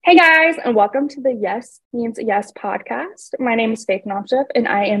Hey guys, and welcome to the Yes Means Yes podcast. My name is Faith Nomship, and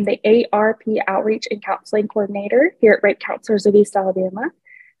I am the ARP Outreach and Counseling Coordinator here at Rate Counselors of East Alabama.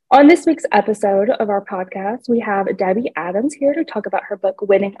 On this week's episode of our podcast, we have Debbie Adams here to talk about her book,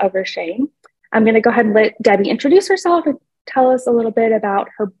 Winning Over Shame. I'm going to go ahead and let Debbie introduce herself and tell us a little bit about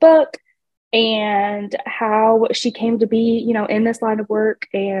her book and how she came to be, in this line of work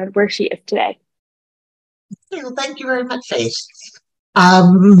and where she is today. Well, thank you very much, Faith.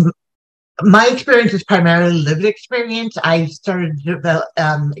 Um, my experience is primarily lived experience. I started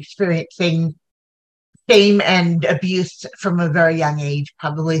experiencing shame and abuse from a very young age,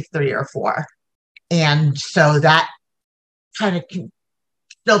 probably 3 or 4. And so that kind of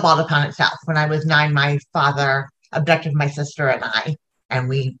snowballed upon itself. When I was 9, my father abducted my sister and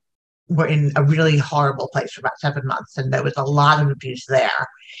we were in a really horrible place for about 7 months. And there was a lot of abuse there.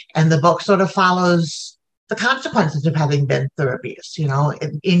 And the book sort of follows the consequences of having been through abuse,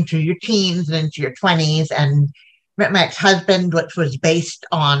 into your teens and into your 20s. And met my ex-husband, which was based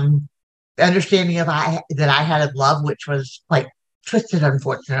on the understanding that I had of love, which was like twisted,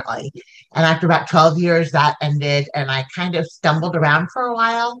 unfortunately. And after about 12 years, that ended, and I kind of stumbled around for a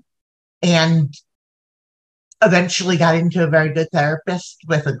while and eventually got into a very good therapist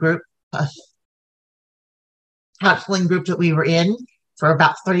with a counseling group that we were in. For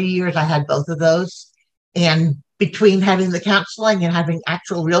about 3 years, I had both of those. And between having the counseling and having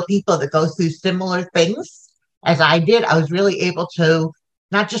actual real people that go through similar things as I did, I was really able to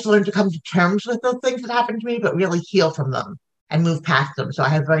not just learn to come to terms with those things that happened to me, but really heal from them and move past them. So I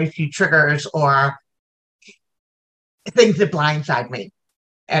have very few triggers or things that blindside me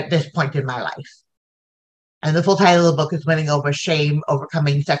at this point in my life. And the full title of the book is Winning Over Shame,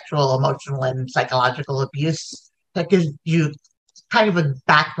 Overcoming Sexual, Emotional, and Psychological Abuse. That gives you kind of a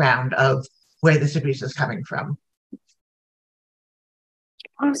background of where this abuse is coming from.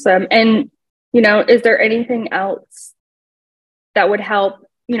 Awesome. And, is there anything else that would help,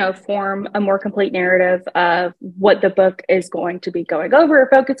 form a more complete narrative of what the book is going to be going over or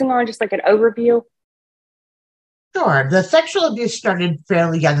focusing on, just like an overview? Sure. The sexual abuse started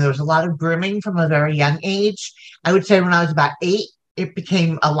fairly young. There was a lot of grooming from a very young age. I would say when I was about 8, it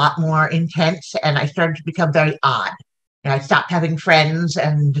became a lot more intense, and I started to become very odd. And I stopped having friends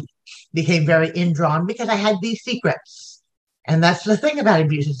and became very indrawn because I had these secrets. And that's the thing about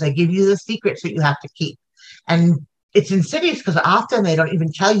abuse, is they give you the secrets that you have to keep. And it's insidious because often they don't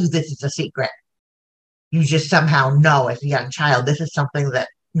even tell you this is a secret. You just somehow know as a young child, this is something that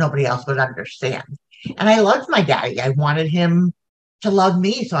nobody else would understand. And I loved my daddy. I wanted him to love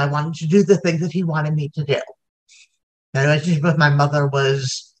me, so I wanted to do the things that he wanted me to do. The relationship with my mother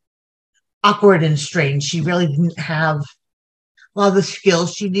was awkward and strange. She really didn't have a lot of the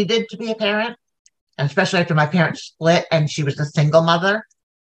skills she needed to be a parent, and especially after my parents split and she was a single mother.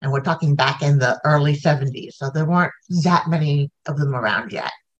 And we're talking back in the early 70s, so there weren't that many of them around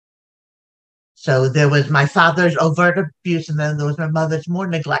yet. So there was my father's overt abuse, and then there was my mother's more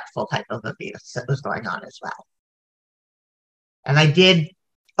neglectful type of abuse that was going on as well. And I did,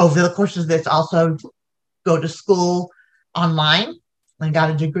 over the course of this, also go to school online and got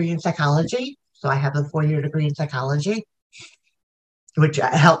a degree in psychology. So I have a 4-year degree in psychology, which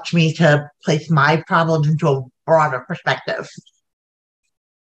helped me to place my problems into a broader perspective.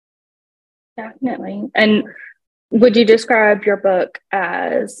 Definitely. And would you describe your book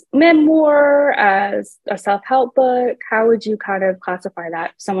as memoir, as a self-help book? How would you kind of classify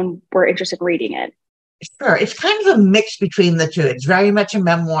that if someone were interested in reading it? Sure. It's kind of a mix between the two. It's very much a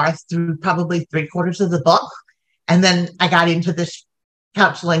memoir through probably 3/4 of the book. And then I got into this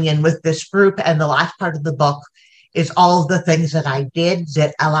counseling in with this group, and the last part of the book is all of the things that I did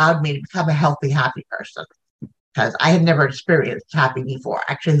that allowed me to become a healthy, happy person. Because I had never experienced happy before.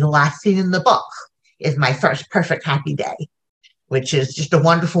 Actually, the last scene in the book is my first perfect happy day, which is just a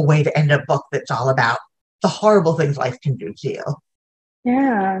wonderful way to end a book that's all about the horrible things life can do to you.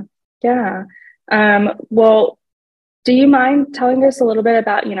 Yeah. Well, do you mind telling us a little bit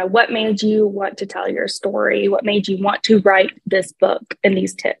about, what made you want to tell your story? What made you want to write this book and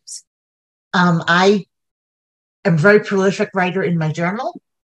these tips? I am a very prolific writer in my journal.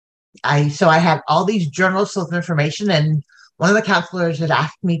 So I had all these journals full of information, and one of the counselors had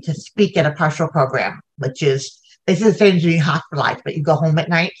asked me to speak at a partial program, which is basically the same as being hospitalized, but you go home at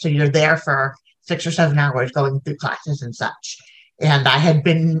night, so you're there for 6 or 7 hours going through classes and such. And I had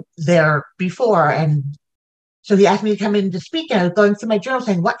been there before, and so he asked me to come in to speak, and I was going through my journal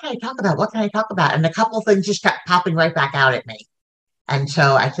saying, what can I talk about? What can I talk about? And a couple of things just kept popping right back out at me. And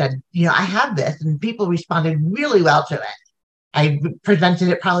so I said, I have this, and people responded really well to it. I presented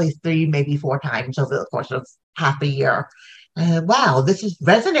it probably 3, maybe 4 times over the course of half a year. Wow, this is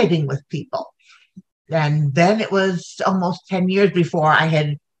resonating with people. And then it was almost 10 years before I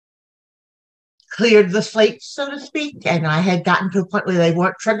had cleared the slate, so to speak, and I had gotten to a point where they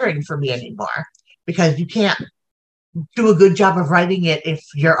weren't triggering for me anymore, because you can't do a good job of writing it if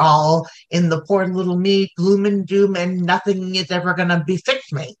you're all in the poor little me, gloom and doom, and nothing is ever going to be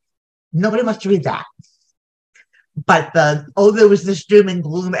fix me. Nobody wants to read that. But there was this doom and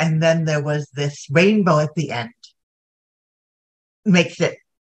gloom, and then there was this rainbow at the end, makes it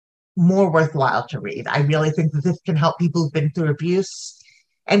more worthwhile to read. I really think that this can help people who've been through abuse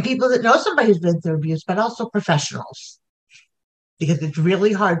and people that know somebody who's been through abuse, but also professionals, because it's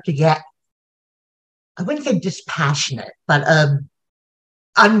really hard to get, I wouldn't say dispassionate, but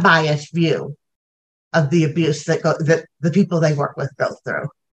unbiased view of the abuse that the people they work with go through.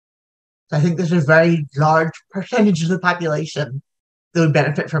 So I think there's a very large percentage of the population that would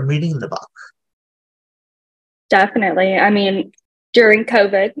benefit from reading the book. Definitely. I mean, during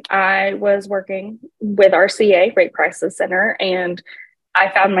COVID, I was working with RCA, Rape Crisis Center, and I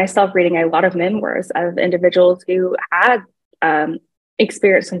found myself reading a lot of memoirs of individuals who had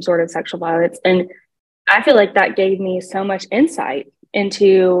experienced some sort of sexual violence. And I feel like that gave me so much insight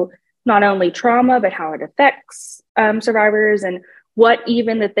into not only trauma, but how it affects survivors, and what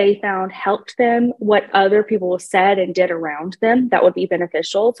even that they found helped them, what other people said and did around them that would be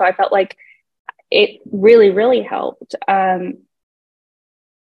beneficial. So I felt like it really, really helped.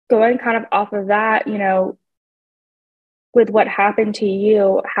 Going kind of off of that, with what happened to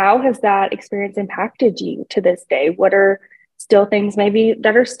you, how has that experience impacted you to this day? What are still things maybe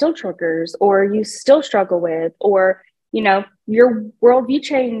that are still triggers, or you still struggle with, or, your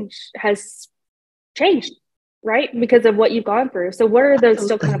worldview has changed, right? Because of what you've gone through. So what are those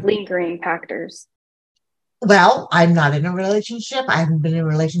still kind of lingering factors? Well, I'm not in a relationship. I haven't been in a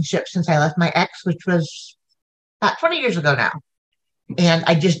relationship since I left my ex, which was about 20 years ago now. And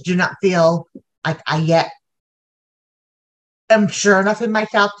I just do not feel like I yet am sure enough in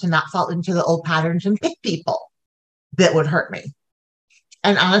myself to not fall into the old patterns and pick people that would hurt me.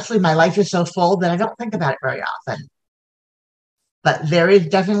 And honestly, my life is so full that I don't think about it very often. But there is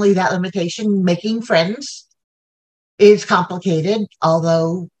definitely that limitation. Making friends is complicated,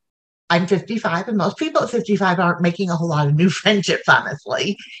 although I'm 55, and most people at 55 aren't making a whole lot of new friendships,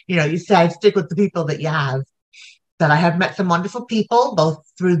 honestly. You say stick with the people that you have. But I have met some wonderful people, both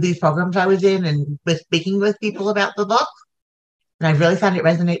through these programs I was in and with speaking with people about the book. And I really found it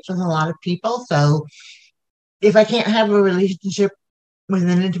resonates with a lot of people. So if I can't have a relationship with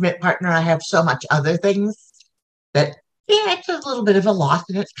an intimate partner, I have so much other things that, yeah, it's a little bit of a loss,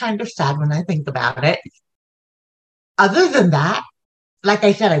 and it's kind of sad when I think about it. Other than that, like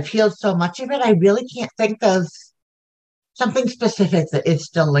I said, I've healed so much of it, I really can't think of something specific that is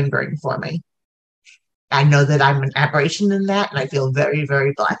still lingering for me. I know that I'm an aberration in that, and I feel very,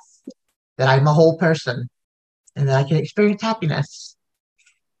 very blessed that I'm a whole person and that I can experience happiness.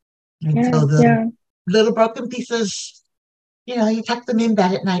 And so the little broken pieces, you tuck them in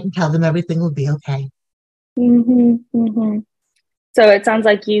bed at night and tell them everything will be okay. Mm-hmm, mm-hmm. So it sounds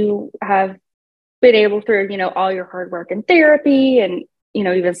like you have been able through, all your hard work in therapy and,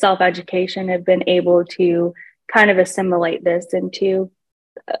 even self-education, have been able to kind of assimilate this into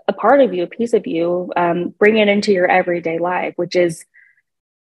a part of you, a piece of you, bring it into your everyday life, which is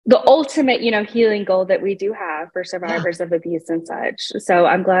the ultimate, healing goal that we do have for survivors of abuse and such. So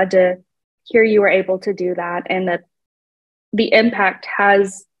I'm glad to hear you were able to do that, and that the impact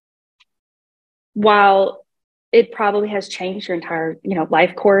has, while it probably has changed your entire,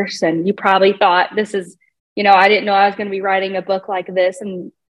 life course. And you probably thought this is, I didn't know I was going to be writing a book like this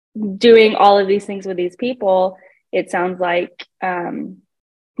and doing all of these things with these people. It sounds like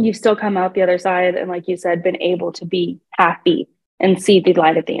you've still come out the other side, and like you said, been able to be happy and see the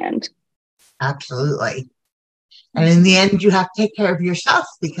light at the end. Absolutely. And in the end, you have to take care of yourself,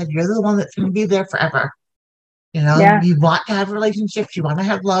 because you're the one that's going to be there forever. You want to have relationships, you want to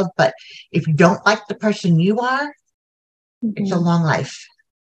have love, but if you don't like the person you are, it's a long life.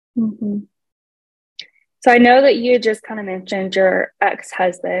 Mm-hmm. So I know that you just kind of mentioned your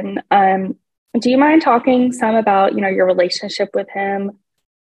ex-husband. Do you mind talking some about, your relationship with him?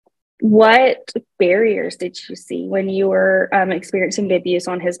 What barriers did you see when you were experiencing the abuse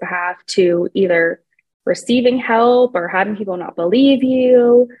on his behalf, to either receiving help or having people not believe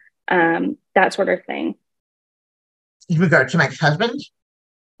you, that sort of thing? In regard to my ex-husband?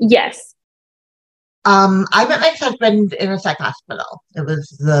 Yes. I met my ex-husband in a psych hospital. It was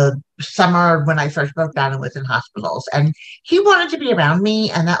the summer when I first broke down and was in hospitals. And he wanted to be around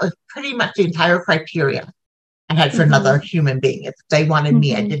me, and that was pretty much the entire criteria I had for another human being. If they wanted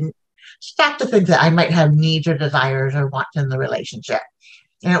me, I didn't stop to think that I might have needs or desires or wants in the relationship.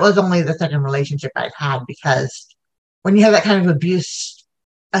 And it was only the second relationship I'd had, because when you have that kind of abuse,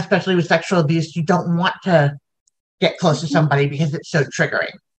 especially with sexual abuse, you don't want to get close to somebody because it's so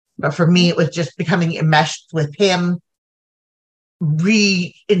triggering. But for me, it was just becoming enmeshed with him,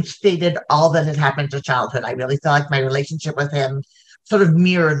 reinstated all that had happened to childhood. I really felt like my relationship with him sort of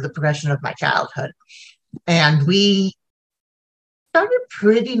mirrored the progression of my childhood. And we started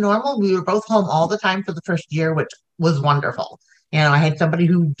pretty normal. We were both home all the time for the first year, which was wonderful. I had somebody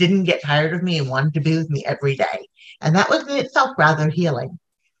who didn't get tired of me and wanted to be with me every day. And that was in itself rather healing.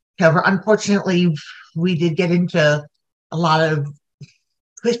 However, unfortunately, we did get into a lot of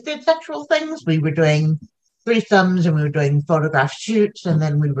twisted sexual things. We were doing threesomes, and we were doing photograph shoots, and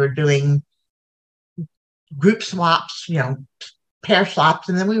then we were doing group swaps, pair swaps.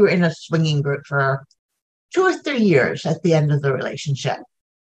 And then we were in a swinging group for 2 or 3 years at the end of the relationship.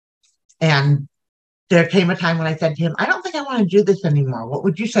 And there came a time when I said to him, I don't think I want to do this anymore. What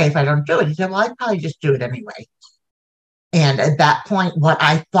would you say if I don't do it? He said, well, I'd probably just do it anyway. And at that point, what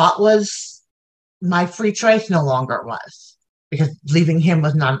I thought was my free choice no longer was, because leaving him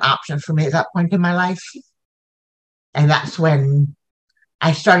was not an option for me at that point in my life. And that's when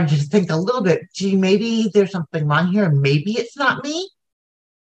I started to think a little bit, gee, maybe there's something wrong here. Maybe it's not me.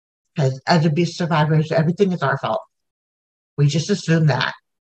 Because as abuse survivors, everything is our fault. We just assume that.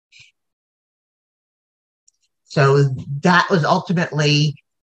 So that was ultimately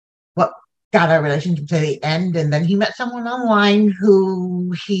what got our relationship to the end. And then he met someone online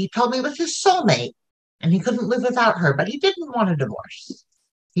who he told me was his soulmate, and he couldn't live without her, but he didn't want a divorce.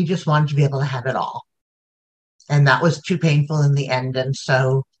 He just wanted to be able to have it all. And that was too painful in the end. And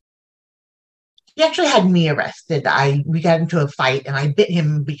so he actually had me arrested. We got into a fight, and I bit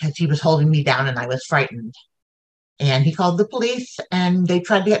him because he was holding me down and I was frightened. And he called the police, and they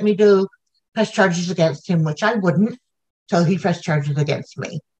tried to get me to press charges against him, which I wouldn't, so he pressed charges against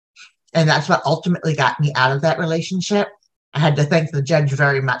me. And that's what ultimately got me out of that relationship. I had to thank the judge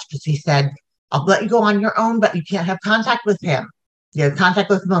very much, because he said, I'll let you go on your own, but you can't have contact with him. You have contact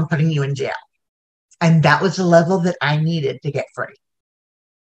with him, I'm putting you in jail. And that was the level that I needed to get free.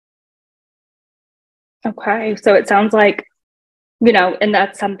 Okay. So it sounds like, and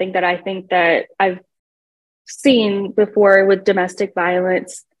that's something that I think that I've seen before with domestic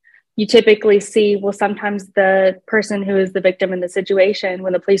violence. You typically see, well, sometimes the person who is the victim in the situation,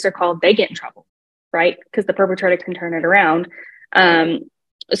 when the police are called, they get in trouble, right? Because the perpetrator can turn it around.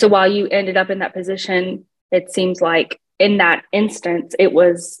 So while you ended up in that position, it seems like in that instance, it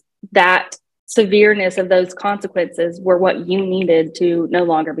was that severeness of those consequences were what you needed to no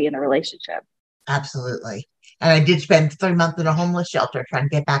longer be in a relationship. Absolutely. And I did spend 3 months in a homeless shelter trying to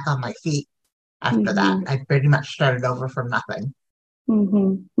get baback on my feet after that. I pretty much started over from nothing.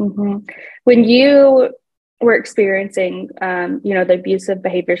 When you were experiencing, the abusive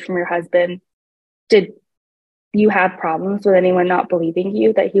behaviors from your husband, did you have problems with anyone not believing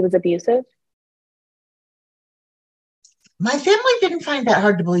you that he was abusive? My family didn't find that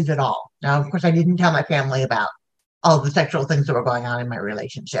hard to believe at all. Now, of course, I didn't tell my family about all the sexual things that were going on in my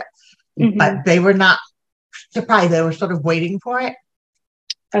relationship, but they were not surprised. They were sort of waiting for it.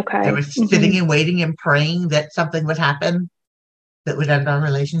 Okay. They were sitting and waiting and praying that something would happen that would end our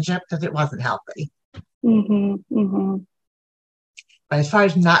relationship, because it wasn't healthy. But as far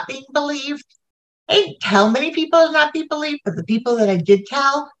as not being believed, I didn't tell many people to not be believed, but the people that I did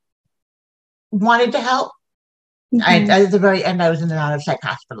tell wanted to help. At the very end, I was in and out of psych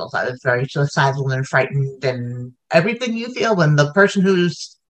hospitals. I was very suicidal and frightened, and everything you feel when the person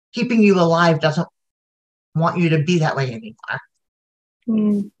who's keeping you alive doesn't want you to be that way anymore.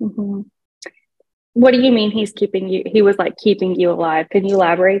 What do you mean he's keeping you? He was like keeping you alive. Can you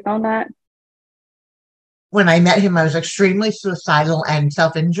elaborate on that? When I met him, I was extremely suicidal and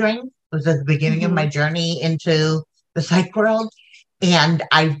self-injuring. It was at the beginning of my journey into the psych world. And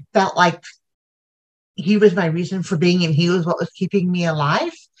I felt like he was my reason for being, and he was what was keeping me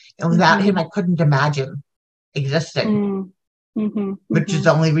alive. And without him, I couldn't imagine existing, which is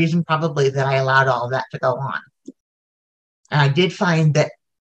the only reason probably that I allowed all of that to go on. And I did find that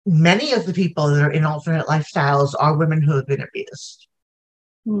many of the people that are in alternate lifestyles are women who have been abused.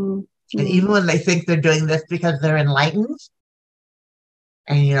 And even when they think they're doing this because they're enlightened,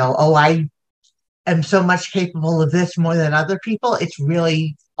 and, I am so much capable of this more than other people, it's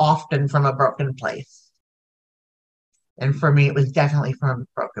really often from a broken place. And for me, it was definitely from a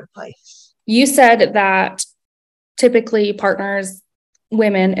broken place. You said that typically partners,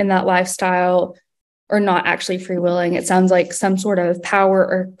 women in that lifestyle, are not actually free willing. It sounds like some sort of power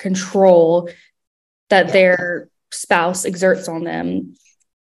or control that their spouse exerts on them.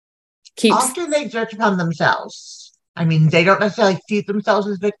 keeps. Often they judge upon themselves. I mean, they don't necessarily see themselves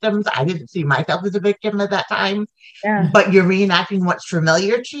as victims. I didn't see myself as a victim at that time, Yeah. but you're reenacting what's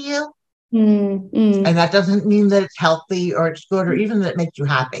familiar to you. And that doesn't mean that it's healthy or it's good or even that it makes you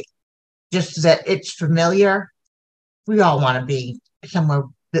happy. Just that it's familiar. We all want to be somewhere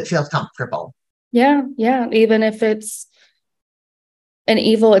that feels comfortable. Yeah. Yeah. Even if it's an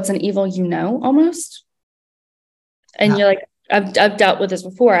evil, it's an evil, almost. And you're like, I've dealt with this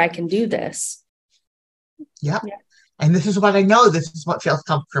before. I can do this. Yep. Yeah. And this is what I know. This is what feels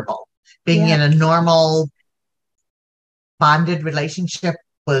comfortable. Being in a normal bonded relationship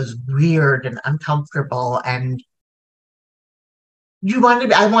was weird and uncomfortable. And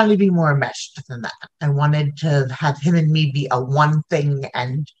I wanted to be more enmeshed than that. I wanted to have him and me be a one thing,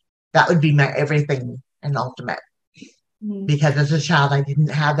 and that would be my everything and ultimate. Because as a child, I didn't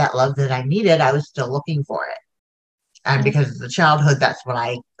have that love that I needed. I was still looking for it. And because of the childhood, that's what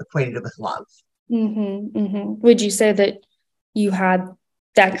I equated with love. Would you say that you had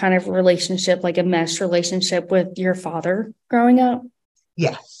that kind of relationship, like a mesh relationship with your father growing up?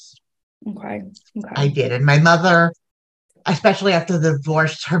 Yes. Okay. I did. And my mother, especially after the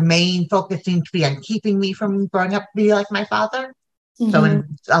divorce, her main focus seemed to be on keeping me from growing up to be like my father. So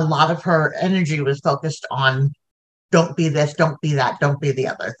a lot of her energy was focused on don't be this, don't be that, don't be the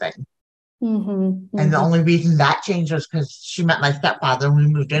other thing. And the only reason that changed was because she met my stepfather and we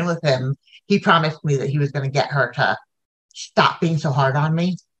moved in with him. He promised me that he was going to get her to stop being so hard on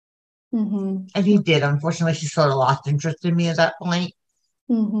me. And he did. Unfortunately, she sort of lost interest in me at that point.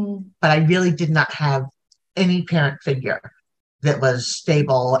 But I really did not have any parent figure that was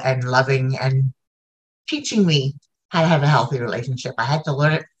stable and loving and teaching me how to have a healthy relationship. I had to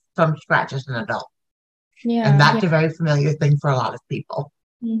learn it from scratch as an adult. And that's a very familiar thing for a lot of people.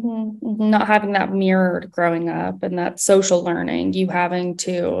 Not having that mirrored growing up and that social learning, you having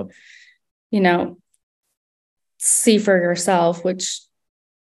to, see for yourself, which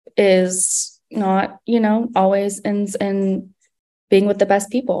is not, always ends in being with the best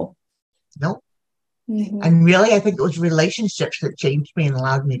people. Nope. And really, I think it was relationships that changed me and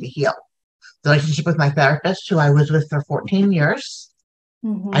allowed me to heal. The relationship with my therapist, who I was with for 14 years.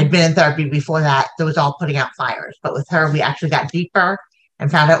 I'd been in therapy before that. That was all putting out fires. But with her, we actually got deeper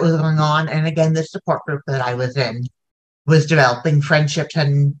and found out what was going on. And again, this support group that I was in was developing friendships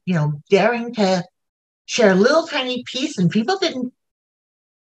and, daring to share a little tiny piece. And people didn't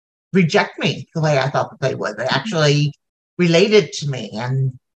reject me the way I thought that they would. They actually related to me,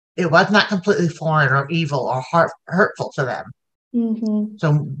 and it was not completely foreign or evil or hurtful to them.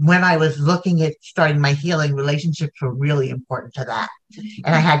 So when I was looking at starting my healing, relationships were really important to that.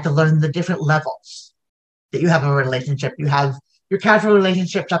 And I had to learn the different levels that you have a relationship. You have your casual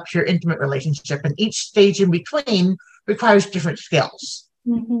relationships up to your intimate relationship, and each stage in between requires different skills.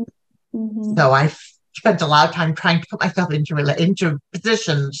 So I spent a lot of time trying to put myself into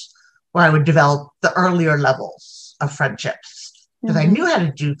positions where I would develop the earlier levels of friendships, because I knew how to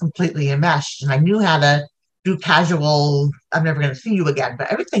do completely enmeshed, and I knew how to do casual, I'm never going to see you again,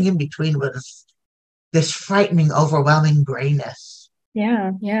 but everything in between was this frightening, overwhelming grayness.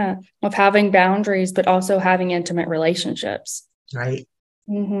 Yeah. Of having boundaries, but also having intimate relationships. Right.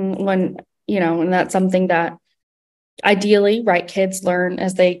 When, and that's something that ideally, right, kids learn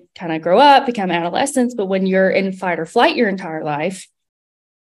as they kind of grow up, become adolescents, but when you're in fight or flight your entire life.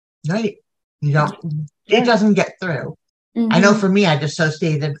 Right. It doesn't get through. I know for me, I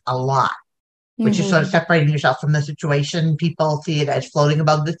dissociated a lot. Which is sort of separating yourself from the situation. People see it as floating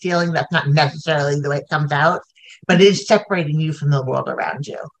above the ceiling. That's not necessarily the way it comes out, but it is separating you from the world around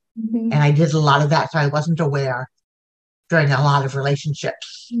you. And I did a lot of that, so I wasn't aware during a lot of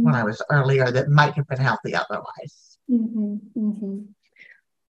relationships when I was earlier that might have been healthy otherwise.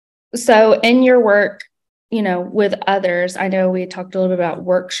 So in your work, with others, I know we talked a little bit about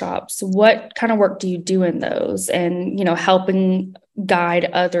workshops. What kind of work do you do in those and, helping guide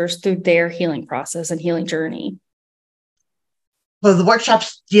others through their healing process and healing journey? Well, the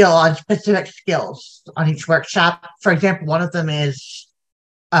workshops deal on specific skills on each workshop. For example, one of them is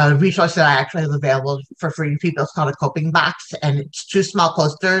a resource that I actually have available for free to people. It's called a coping box, and it's 2 small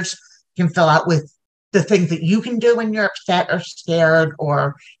posters you can fill out with the things that you can do when you're upset or scared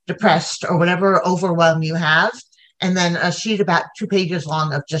or depressed or whatever overwhelm you have. And then a sheet about 2 pages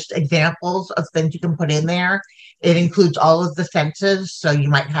long of just examples of things you can put in there. It includes all of the senses. So you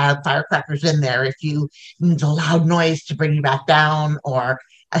might have firecrackers in there if you need a loud noise to bring you back down, or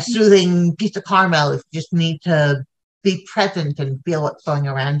a soothing piece of caramel if you just need to be present and feel what's going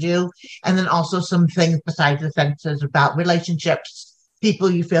around you. And then also some things besides the senses about relationships,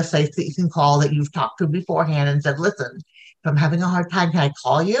 people you feel safe that you can call that you've talked to beforehand and said, listen, if I'm having a hard time, can I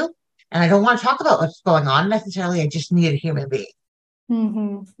call you? And I don't want to talk about what's going on necessarily. I just need a human being.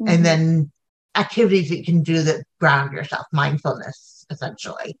 And then activities that you can do that ground yourself, mindfulness,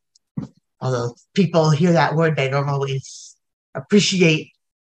 essentially. Although people hear that word, they don't always appreciate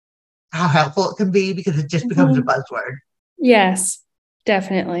how helpful it can be because it just becomes a buzzword. Yes,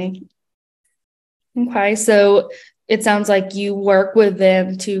 definitely. Okay, so it sounds like you work with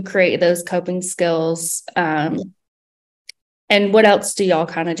them to create those coping skills. And what else do y'all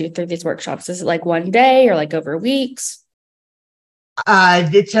kind of do through these workshops? Is it like one day or like over weeks?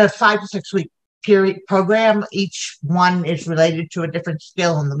 It's a 5 to 6 week period program. Each one is related to a different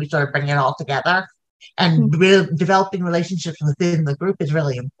skill, and then we sort of bring it all together. And developing relationships within the group is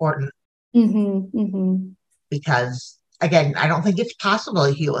really important because, again, I don't think it's possible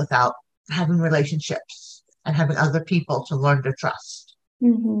to heal without having relationships and having other people to learn to trust.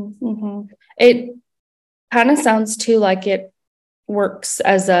 It kind of sounds too like it works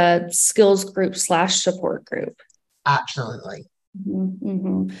as a skills group / support group. Absolutely.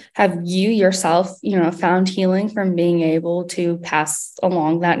 Have you yourself, found healing from being able to pass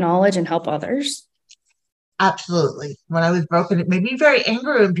along that knowledge and help others? Absolutely. When I was broken, it made me very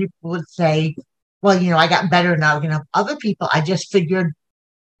angry when people would say, well, I got better now, we can help other people. I just figured,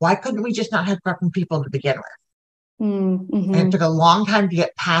 why couldn't we just not have broken people to begin with? And it took a long time to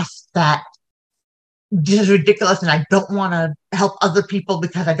get past that. This is ridiculous, and I don't want to help other people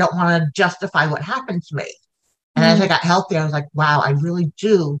because I don't want to justify what happened to me. And as I got healthy, I was like, wow, I really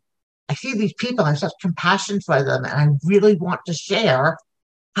do. I see these people, I have such compassion for them, and I really want to share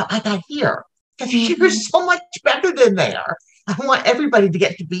how I got here. Because you're so much better than there. I want everybody to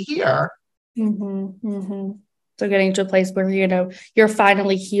get to be here. So getting to a place where, you're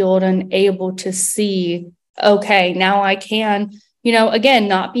finally healed and able to see, okay, now I can, again,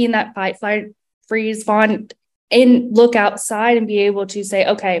 not be in that fight, flight, freeze, fawn, and look outside and be able to say,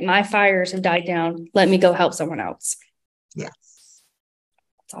 okay, my fires have died down. Let me go help someone else. Yes.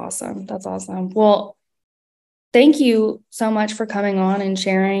 That's awesome. Well, thank you so much for coming on and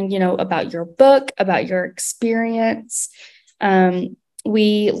sharing, about your book, about your experience.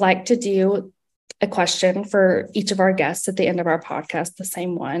 We like to do a question for each of our guests at the end of our podcast, the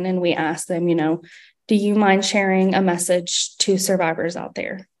same one. And we ask them, do you mind sharing a message to survivors out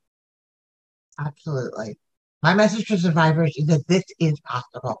there? Absolutely. My message to survivors is that this is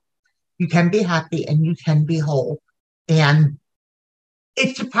possible. You can be happy and you can be whole. And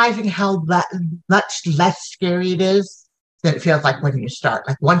it's surprising how much less scary it is than it feels like when you start.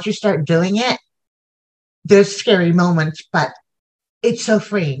 Like once you start doing it, there's scary moments, but it's so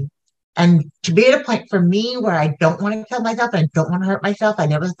freeing. And to be at a point for me where I don't want to kill myself and I don't want to hurt myself, I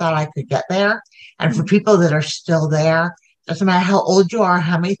never thought I could get there. And for people that are still there, doesn't matter how old you are,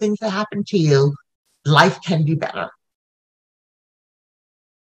 how many things that happen to you, life can be better.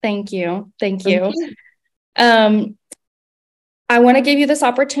 Thank you. I want to give you this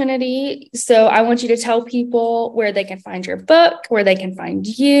opportunity. So I want you to tell people where they can find your book, where they can find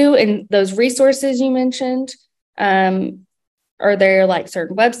you, and those resources you mentioned. Are there like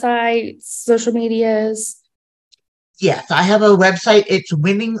certain websites, social medias? Yes, I have a website. It's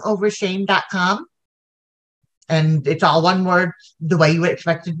winningovershame.com. And it's all one word, the way you would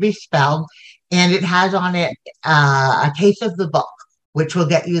expect it to be spelled. And it has on it a case of the book, which will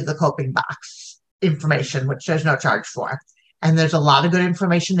get you the coping box information, which there's no charge for. And there's a lot of good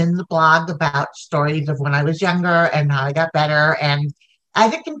information in the blog about stories of when I was younger and how I got better. And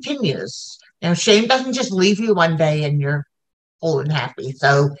as it continues, shame doesn't just leave you one day and you're whole and happy.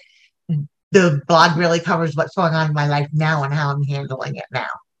 So the blog really covers what's going on in my life now and how I'm handling it now.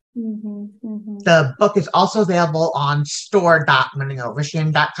 The book is also available on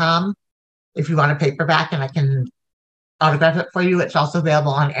store.winningovershame.com if you want a paperback, and I can autograph it for you. It's also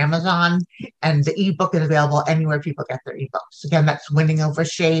available on Amazon, and the ebook is available anywhere people get their ebooks. Again, that's Winning Over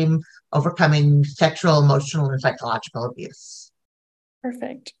Shame, Overcoming Sexual, Emotional, and Psychological Abuse.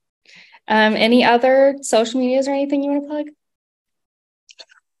 Perfect. Any other social medias or anything you want to plug?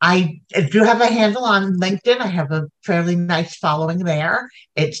 I do have a handle on LinkedIn. I have a fairly nice following there.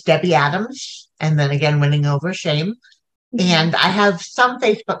 It's Debi Adams, and then again, Winning Over Shame. And I have some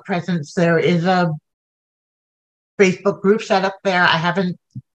Facebook presence. There is a Facebook group set up there. I haven't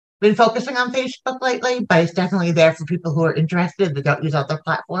been focusing on Facebook lately, but it's definitely there for people who are interested that don't use other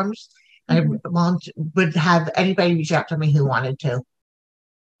platforms. I would have anybody reach out to me who wanted to.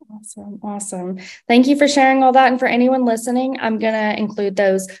 Awesome. Thank you for sharing all that. And for anyone listening, I'm going to include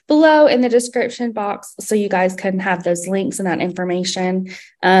those below in the description box so you guys can have those links and that information.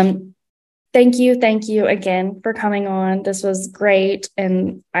 Thank you. Thank you again for coming on. This was great.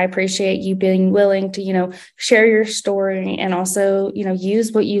 And I appreciate you being willing to, share your story and also,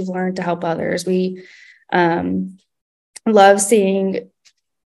 use what you've learned to help others. We love seeing,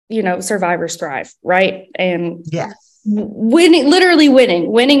 survivors thrive, right? And Yes. literally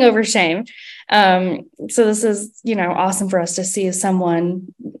winning over shame. So this is, awesome for us to see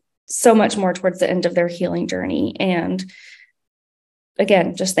someone so much more towards the end of their healing journey. And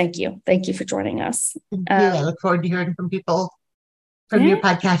again, just thank you. Thank you for joining us. Yeah, I look forward to hearing from people from your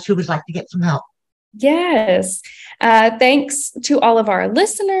podcast who would like to get some help. Yes. Thanks to all of our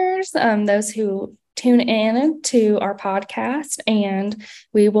listeners, those who tune in to our podcast, and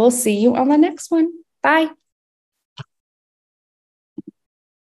we will see you on the next one. Bye.